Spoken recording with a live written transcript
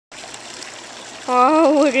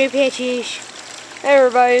Oh, look at patches. Hey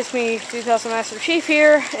everybody, it's me, 2000 Master Chief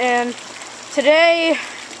here, and today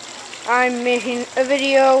I'm making a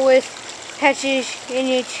video with Patches in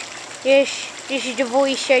it. Yes, this is the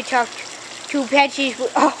voice I talked to Patches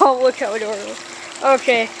with. Oh, look how adorable.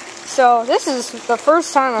 Okay, so this is the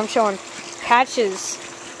first time I'm showing Patches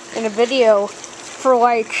in a video for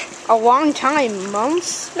like a long time,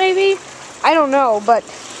 months maybe? I don't know, but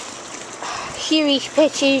here is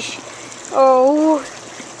Patches. Oh,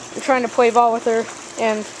 I'm trying to play ball with her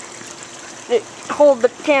and hold the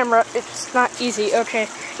camera. It's not easy. Okay.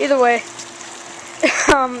 Either way.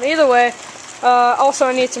 Also,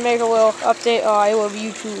 I need to make a little update. Oh, I love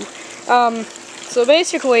you too. So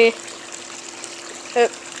basically,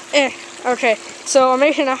 okay. So I'm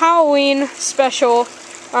making a Halloween special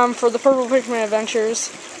for the Purple Pikmin Adventures,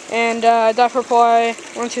 and Death Reply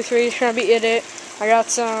 123 is gonna be in it. I got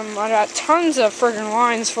tons of friggin'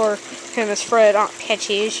 lines for him as Fred on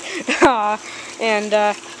Patches.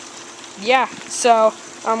 Yeah, so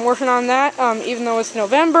I'm working on that. Even though it's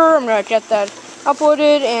November, I'm gonna get that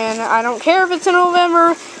uploaded, and I don't care if it's in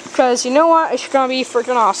November, because you know what? It's gonna be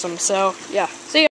freaking awesome. So, yeah. See ya.